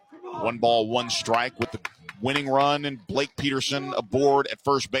1 ball, 1 strike with the winning run, and Blake Peterson aboard at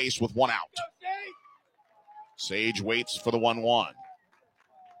first base with 1 out. Sage waits for the 1-1.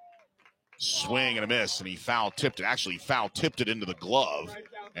 Swing and a miss, and he foul-tipped it. Actually, foul-tipped it into the glove,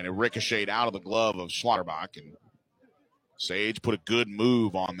 and it ricocheted out of the glove of Schlotterbach. And Sage put a good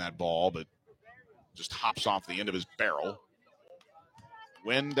move on that ball, but just hops off the end of his barrel.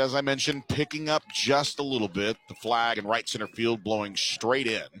 Wind, as I mentioned, picking up just a little bit. The flag in right center field blowing straight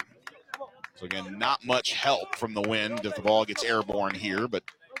in. So, again, not much help from the wind if the ball gets airborne here, but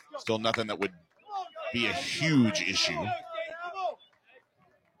still nothing that would be a huge issue.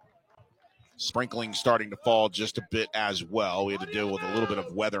 Sprinkling starting to fall just a bit as well. We had to deal with a little bit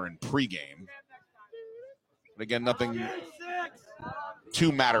of weather in pregame. But again, nothing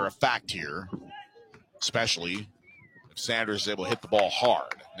too matter of fact here, especially if Sanders is able to hit the ball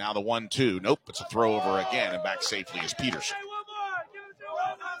hard. Now the 1-2. Nope, it's a throw over again, and back safely is Peterson.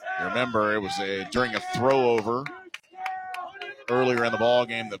 You remember, it was during a throw over earlier in the ball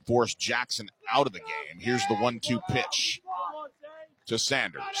game that forced Jackson out of the game. Here's the 1-2 pitch to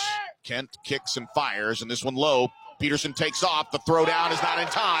Sanders. Kent kicks and fires, and this one low. Peterson takes off. The throw down is not in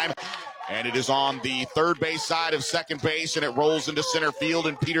time, and it is on the third base side of second base, and it rolls into center field,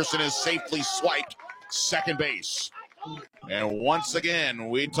 and Peterson is safely swiped second base. And once again,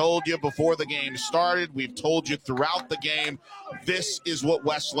 we told you before the game started, we've told you throughout the game, this is what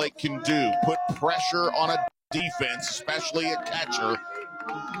Westlake can do. Put pressure on a defense, especially a catcher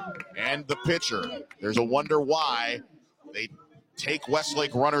and the pitcher. There's a wonder why they take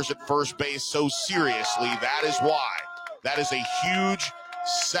Westlake runners at first base so seriously. That is why. That is a huge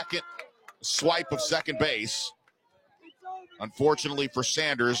second swipe of second base. Unfortunately for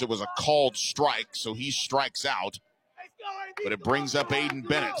Sanders, it was a called strike, so he strikes out. But it brings up Aiden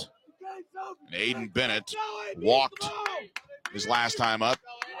Bennett. And Aiden Bennett walked his last time up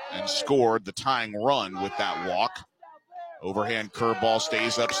and scored the tying run with that walk. Overhand curveball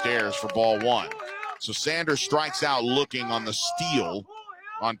stays upstairs for ball 1. So Sanders strikes out looking on the steal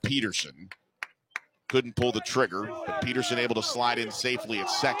on Peterson. Couldn't pull the trigger, but Peterson able to slide in safely at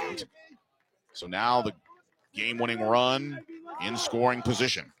second. So now the game-winning run in scoring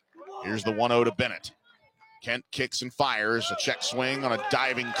position. Here's the 1-0 to Bennett. Kent kicks and fires, a check swing on a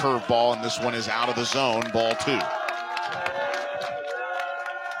diving curveball, and this one is out of the zone, ball 2.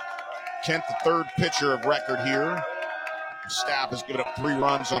 Kent, the third pitcher of record here. Staff has given up 3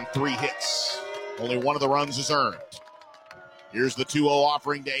 runs on 3 hits. Only one of the runs is earned. Here's the 2-0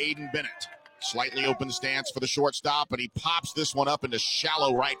 offering to Aiden Bennett. Slightly open stance for the shortstop, and he pops this one up into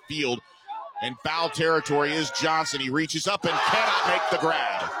shallow right field. In foul territory is Johnson. He reaches up and cannot make the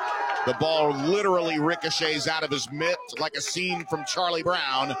grab. The ball literally ricochets out of his mitt like a scene from Charlie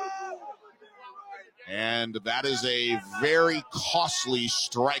Brown. And that is a very costly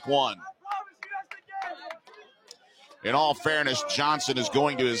strike 1. In all fairness, Johnson is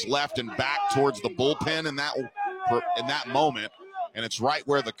going to his left and back towards the bullpen in that moment. And it's right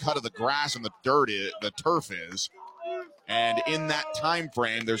where the cut of the grass and the turf is. And in that time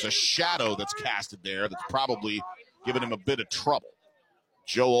frame, there's a shadow that's casted there that's probably given him a bit of trouble.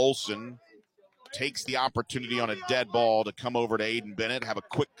 Joe Olson takes the opportunity on a dead ball to come over to Aiden Bennett, have a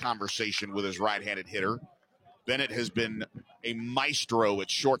quick conversation with his right-handed hitter. Bennett has been a maestro at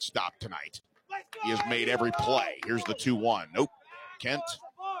shortstop tonight. He has made every play. Here's the 2-1. Nope. Kent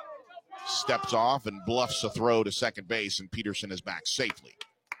steps off and bluffs a throw to second base, and Peterson is back safely.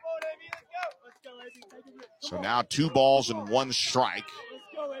 So now 2 balls and 1 strike.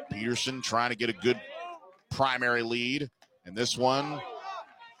 Peterson trying to get a good primary lead. And this one,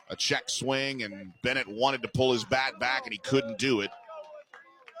 a check swing, and Bennett wanted to pull his bat back, and he couldn't do it.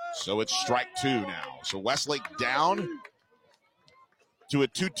 So it's strike 2 now. So Westlake down to a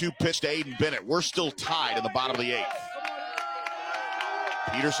 2-2 pitch to Aiden Bennett. We're still tied in the bottom of the 8th.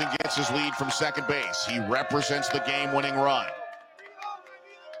 Peterson gets his lead from second base. He represents the game-winning run.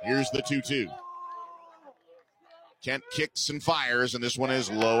 Here's the 2-2. Kent kicks and fires, and this one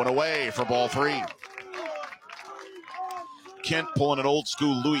is low and away for ball 3. Kent pulling an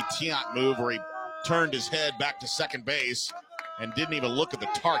old-school Louis Tiant move where he turned his head back to second base and didn't even look at the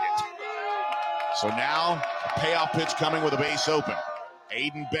target. So now a payoff pitch coming with a base open.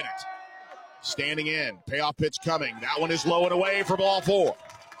 Aiden Bennett standing in. Payoff pitch coming. That one is low and away for ball 4.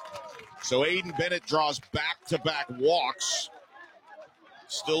 So Aiden Bennett draws back-to-back walks.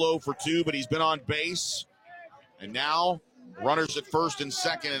 Still 0 for 2, but he's been on base. And now runners at first and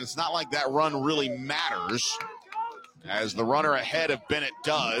second, and it's not like that run really matters, as the runner ahead of Bennett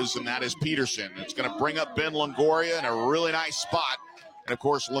does, and that is Peterson. It's going to bring up Ben Longoria in a really nice spot. And, of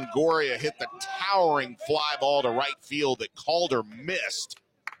course, Longoria hit the towering fly ball to right field that Calder missed.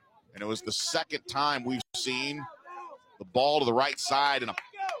 And it was the second time we've seen the ball to the right side in a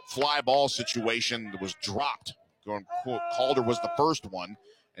fly ball situation that was dropped. Calder was the first one.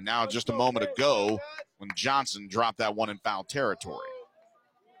 And now just a moment ago when Johnson dropped that one in foul territory.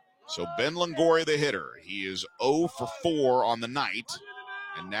 So Ben Longoria, the hitter, he is 0 for 4 on the night.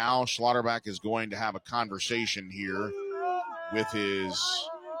 And now Schlotterbeck is going to have a conversation here with his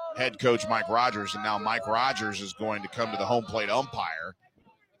head coach, Mike Rogers. And now Mike Rogers is going to come to the home plate umpire.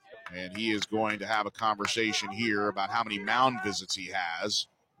 And he is going to have a conversation here about how many mound visits he has.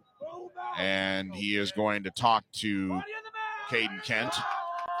 And he is going to talk to Caden Kent.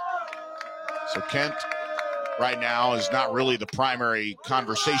 So Kent right now is not really the primary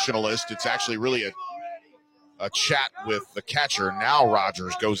conversationalist. It's actually really a chat with the catcher. Now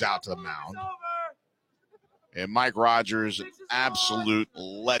Rogers goes out to the mound. And Mike Rogers, an absolute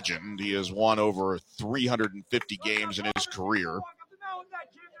legend. He has won over 350 games in his career.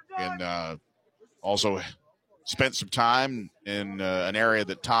 And also spent some time in an area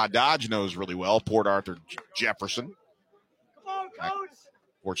that Todd Dodge knows really well, Port Arthur Jefferson.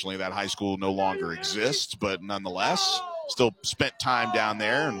 Fortunately, that high school no longer exists, but nonetheless, still spent time down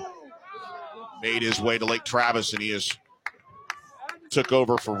there and made his way to Lake Travis, and he took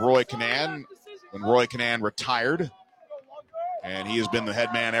over for Roy Canaan when Roy Canaan retired, and he has been the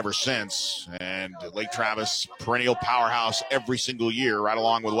head man ever since. And Lake Travis, perennial powerhouse every single year, right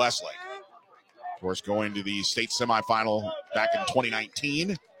along with Westlake. Of course, going to the state semifinal back in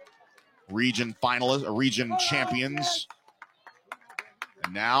 2019, region champions.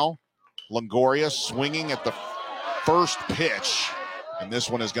 And now Longoria swinging at the first pitch, and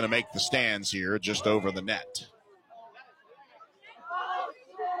this one is going to make the stands here just over the net.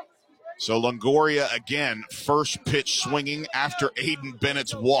 So Longoria again, first pitch swinging after Aiden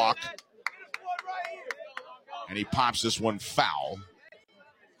Bennett's walk, and he pops this one foul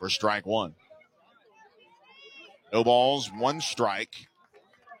for strike one. No balls, one strike.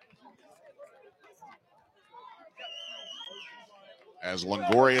 As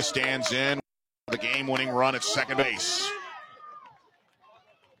Longoria stands in the game-winning run at second base.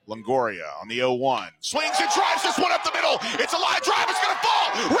 Longoria on the 0-1. Swings and drives this one up the middle. It's a line drive. It's going to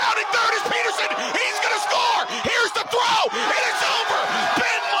fall. Rounding third is Peterson. He's going to score. Here's the throw. And it's over.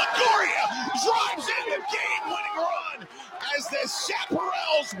 Ben Longoria drives in the game-winning run as the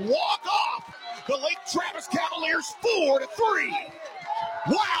Chaparrals walk off the Lake Travis Cavaliers 4-3.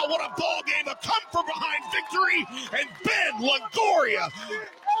 Wow, what a ball game, a come-from-behind victory, and Ben Longoria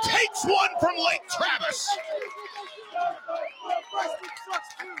takes one from Lake Travis.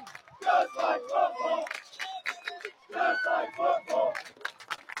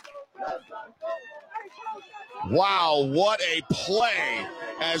 Wow, what a play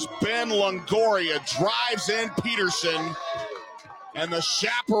as Ben Longoria drives in Peterson, and the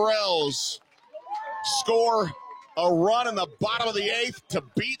Chaparrals score a run in the bottom of the eighth to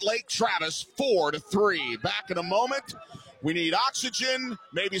beat Lake Travis 4-3. Back in a moment. We need oxygen,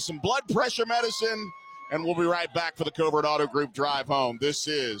 maybe some blood pressure medicine, and we'll be right back for the Covert Auto Group drive home. This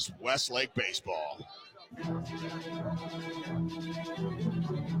is Westlake Baseball.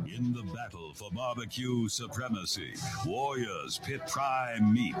 In the battle for barbecue supremacy, warriors pit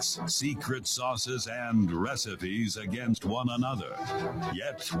prime meats, secret sauces, and recipes against one another.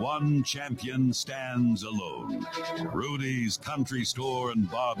 Yet one champion stands alone. Rudy's Country Store and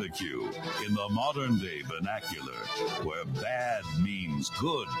Barbecue, in the modern-day vernacular, where bad means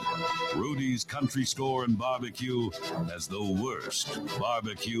good. Rudy's Country Store and Barbecue has the worst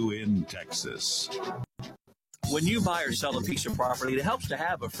barbecue in Texas. When you buy or sell a piece of property, it helps to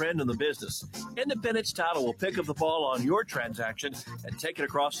have a friend in the business. Independence Title will pick up the ball on your transaction and take it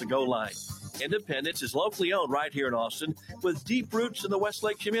across the goal line. Independence is locally owned right here in Austin with deep roots in the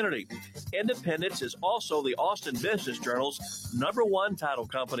Westlake community. Independence is also the Austin Business Journal's #1 title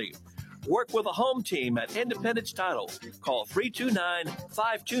company. Work with a home team at Independence Title. Call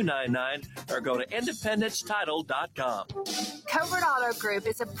 329-5299 or go to independencetitle.com. Covert Auto Group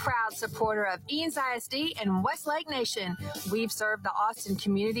is a proud supporter of Eanes ISD and Westlake Nation. We've served the Austin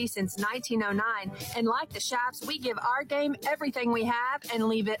community since 1909, and like the Shaps, we give our game everything we have and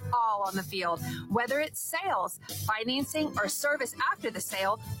leave it all on the field. Whether it's sales, financing, or service after the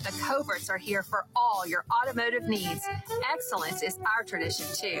sale, the Coverts are here for all your automotive needs. Excellence is our tradition,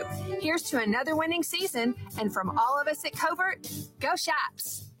 too. Here's to another winning season, and from all of us at Covert, go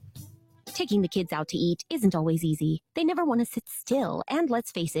Shaps! Taking the kids out to eat isn't always easy. They never want to sit still, and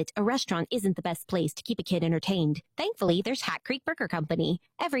let's face it, a restaurant isn't the best place to keep a kid entertained. Thankfully, there's Hat Creek Burger Company.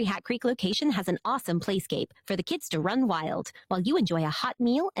 Every Hat Creek location has an awesome playscape for the kids to run wild, while you enjoy a hot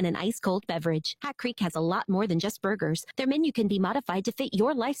meal and an ice-cold beverage. Hat Creek has a lot more than just burgers. Their menu can be modified to fit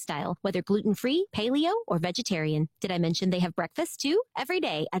your lifestyle, whether gluten-free, paleo, or vegetarian. Did I mention they have breakfast, too? Every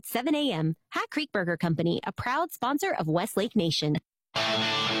day at 7 a.m. Hat Creek Burger Company, a proud sponsor of Westlake Nation.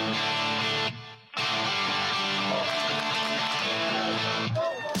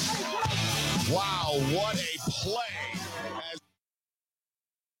 Wow, what a play.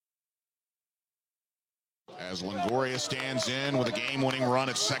 As Longoria stands in with a game-winning run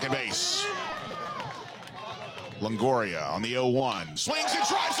at second base. Longoria on the 0-1. Swings and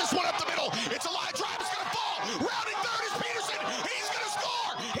drives this one up the middle. It's a line drive. It's going to fall. Rounding third is Peterson. He's going to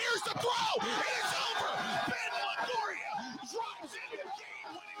score. Here's the throw. It is over. Ben Longoria drives in the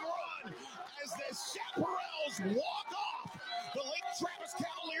game-winning run as the Chaparrals walk off the Lake Travis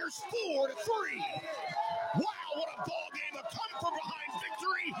Cavaliers 4-3. Wow, what a ball game. A come-from-behind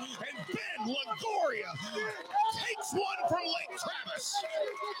victory, and Ben Longoria takes one from Lake Travis.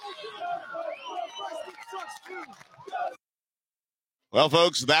 Well,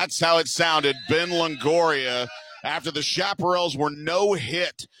 folks, that's how it sounded. Ben Longoria, after the Chaparrals were no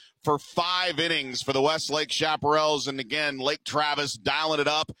hit for 5 innings for the Westlake Chaparrals, and again, Lake Travis dialing it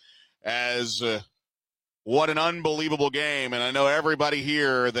up as what an unbelievable game. And I know everybody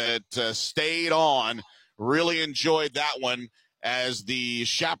here that stayed on really enjoyed that one as the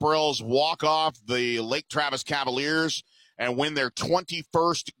Chaparrals walk off the Lake Travis Cavaliers and win their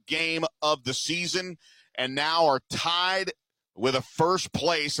 21st game of the season, and now are tied with a first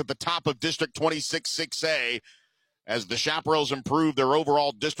place at the top of District 26-6A as the Chaparrals improve their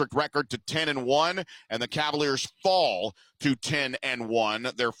overall district record to 10-1, and the Cavaliers fall to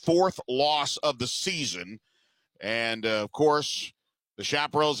 10-1, their 4th loss of the season. And, of course, the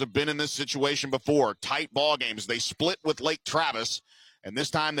Chaparrals have been in this situation before. Tight ball games. They split with Lake Travis, and this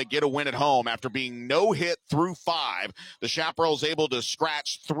time they get a win at home. After being no hit through 5, the Chaparrals able to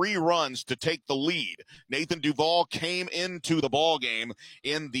scratch 3 runs to take the lead. Nathan Duvall came into the ball game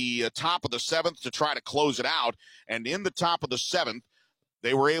in the top of the 7th to try to close it out, and in the top of the 7th,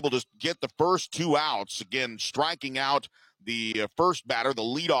 they were able to get the first 2 outs, again striking out the first batter, the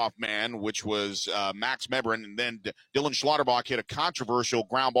leadoff man, which was Max Mebrin, and then Dylan Schlotterbach hit a controversial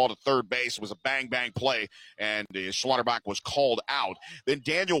ground ball to third base. It was a bang-bang play, and Schlotterbach was called out. Then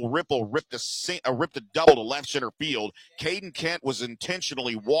Daniel Ripple ripped a double to left center field. Caden Kent was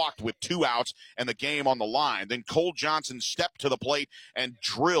intentionally walked with 2 outs and the game on the line. Then Cole Johnson stepped to the plate and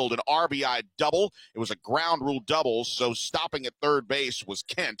drilled an RBI double. It was a ground rule double, so stopping at third base was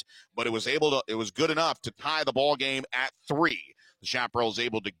Kent, but it was good enough to tie the ball game at 3. The Chaparrals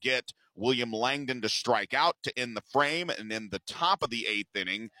able to get William Langdon to strike out to end the frame, and in the top of the 8th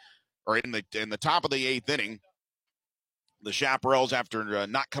inning, the Chaparrals, after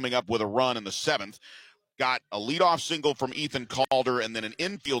not coming up with a run in the 7th, got a leadoff single from Ethan Calder and then an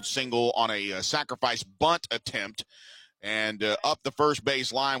infield single on a sacrifice bunt attempt. And up the first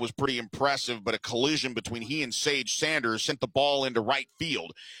base line was pretty impressive, but a collision between he and Sage Sanders sent the ball into right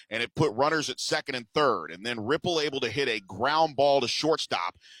field, and it put runners at second and third. And then Ripple able to hit a ground ball to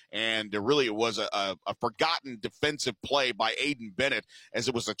shortstop, and really it was a forgotten defensive play by Aiden Bennett, as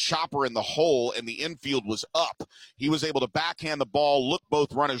it was a chopper in the hole and the infield was up. He was able to backhand the ball, look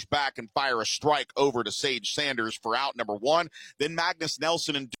both runners back, and fire a strike over to Sage Sanders for out number 1. Then Magnus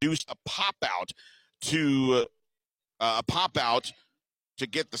Nelson induced a pop-out to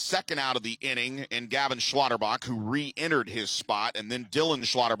get the second out of the inning, and Gavin Schlotterbach, who re-entered his spot, and then Dylan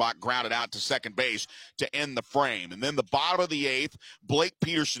Schlotterbach grounded out to second base to end the frame. And then the bottom of the 8th, Blake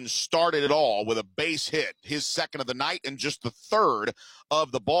Peterson started it all with a base hit, his second of the night and just the 3rd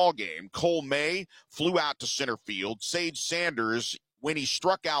of the ball game. Cole May flew out to center field. Sage Sanders, when he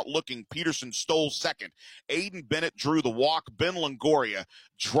struck out looking, Peterson stole second. Aiden Bennett drew the walk. Ben Longoria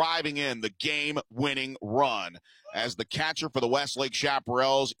driving in the game-winning run, as the catcher for the Westlake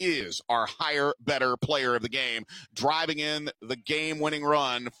Chaparrals is our higher, better player of the game, driving in the game-winning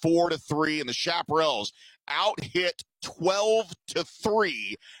run 4-3, and the Chaparrals out-hit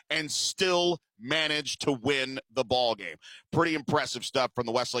 12-3 and still managed to win the ball game. Pretty impressive stuff from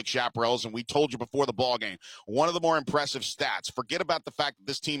the Westlake Chaparrals, and we told you before the ball game, one of the more impressive stats. Forget about the fact that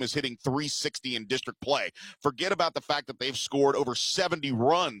this team is hitting .360 in district play. Forget about the fact that they've scored over 70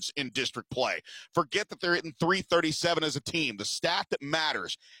 runs in district play. Forget that they're hitting .337 as a team. The stat that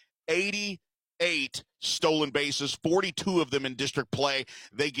matters, 88 48 stolen bases, 42 of them in district play.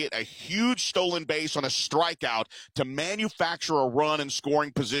 They get a huge stolen base on a strikeout to manufacture a run in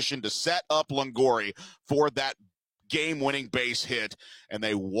scoring position to set up Longoria for that game-winning base hit, and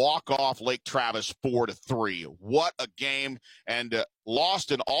they walk off Lake Travis 4-3. What a game. And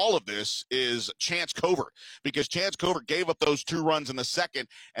lost in all of this is Chance Covert, because Chance Covert gave up those 2 runs in the second,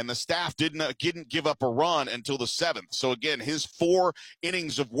 and the staff didn't give up a run until the 7th. So again, his 4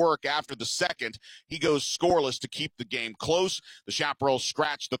 innings of work after the second, he goes scoreless to keep the game close. The Chaparrals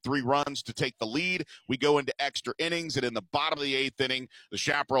scratch the 3 runs to take the lead. We go into extra innings, and in the bottom of the 8th inning, the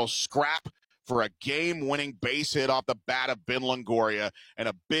Chaparrals scrap for a game-winning base hit off the bat of Ben Longoria, and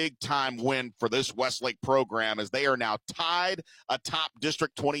a big-time win for this Westlake program, as they are now tied atop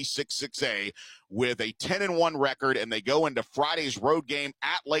District 26-6A with a 10-1 record, and they go into Friday's road game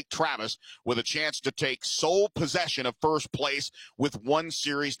at Lake Travis with a chance to take sole possession of first place with 1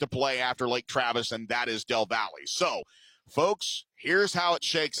 series to play after Lake Travis, and that is Del Valle. So, folks, here's how it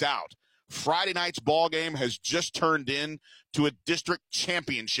shakes out. Friday night's ball game has just turned in to a district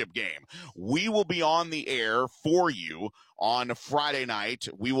championship game. We will be on the air for you on Friday night.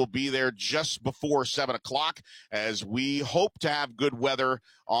 We will be there just before 7 o'clock, as we hope to have good weather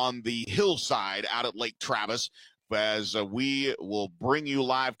on the hillside out at Lake Travis, as we will bring you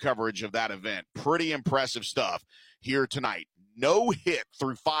live coverage of that event. Pretty impressive stuff here tonight. No hit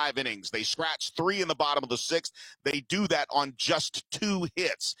through 5 innings. They scratched 3 in the bottom of the 6th. They do that on just 2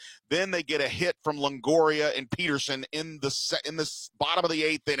 hits. Then they get a hit from Longoria and Peterson in the bottom of the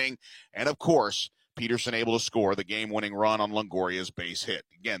 8th inning. And, of course, Peterson able to score the game-winning run on Longoria's base hit.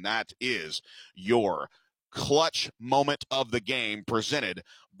 Again, that is your clutch moment of the game, presented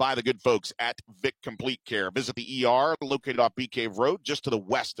by the good folks at Vic Complete Care. Visit the ER located off Bee Cave Road, just to the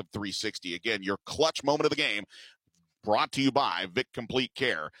west of 360. Again, your clutch moment of the game, brought to you by Vic Complete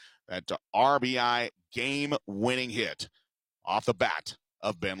Care. That RBI game-winning hit off the bat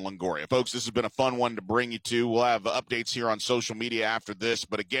of Ben Longoria. Folks, this has been a fun one to bring you to. We'll have updates here on social media after this.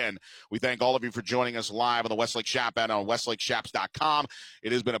 But again, we thank all of you for joining us live on the Westlake Shap and on westlakeshaps.com.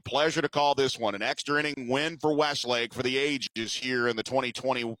 It has been a pleasure to call this one an extra inning win for Westlake for the ages here in the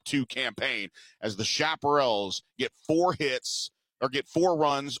 2022 campaign, as the Chaparrals get 4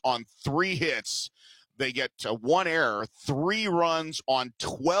 runs on 3 hits. They get 1 error, 3 runs on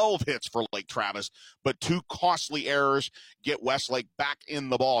 12 hits for Lake Travis, but 2 costly errors get Westlake back in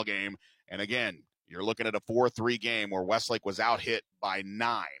the ball game. And again, you're looking at a 4-3 game where Westlake was out hit by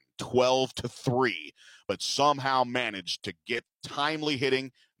 9, 12-3, but somehow managed to get timely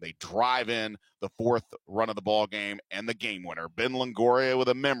hitting. They drive in the 4th run of the ball game and the game winner. Ben Longoria with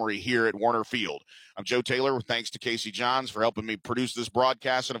a memory here at Warner Field. I'm Joe Taylor. Thanks to Casey Johns for helping me produce this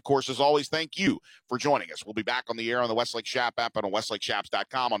broadcast. And, of course, as always, thank you for joining us. We'll be back on the air on the Westlake Shap app and on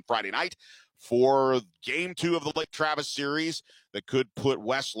westlakeshaps.com on Friday night for Game 2 of the Lake Travis series that could put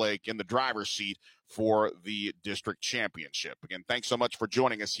Westlake in the driver's seat for the district championship. Again, thanks so much for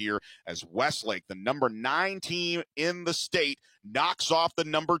joining us here as Westlake, the number 9 team in the state, knocks off the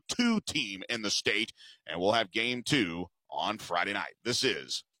number 2 team in the state, and we'll have Game 2 on Friday night. This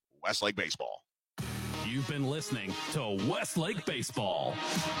is Westlake Baseball. You've been listening to Westlake Baseball.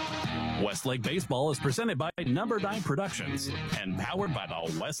 Westlake Baseball is presented by Number 9 Productions and powered by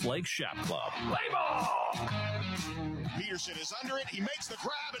the Westlake Shap Club. Play ball! Peterson is under it. He makes the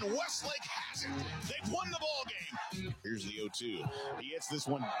grab, and Westlake has it. They've won the ball game. Here's the 0-2. He hits this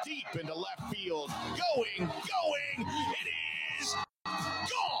one deep into left field. Going. It is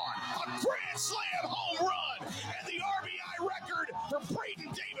gone. A grand slam home run, and the RBI record for Braden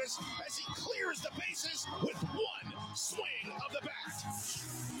Davis as he clears the bases with 1 swing of the bat.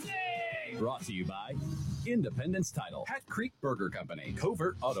 Yay! Brought to you by Independence Title, Hat Creek Burger Company,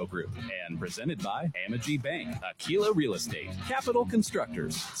 Covert Auto Group, and presented by Amagi Bank, Aquila Real Estate, Capital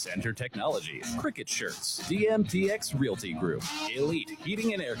Constructors, Center Technologies, Cricket Shirts, DMTX Realty Group, Elite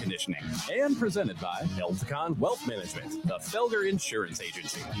Heating and Air Conditioning, and presented by Healthcon Wealth Management, the Felger Insurance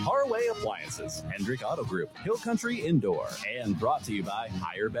Agency, Harway Appliances, Hendrick Auto Group, Hill Country Indoor, and brought to you by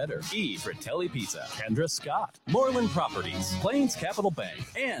Higher Better, E. Fratelli Pizza, Kendra Scott, Moreland Properties, Plains Capital Bank,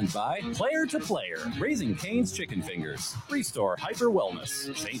 and by Player to Player, Raising Cane's Chicken Fingers, Restore Hyper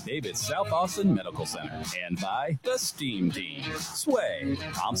Wellness, St. David's South Austin Medical Center, and by The Steam Team, Sway,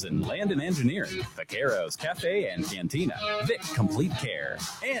 Thompson Land and Engineering, Vaqueros Cafe and Cantina, Vic Complete Care,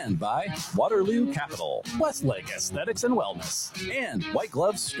 and by Waterloo Capital, Westlake Aesthetics and Wellness, and White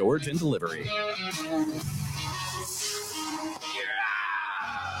Glove Storage and Delivery.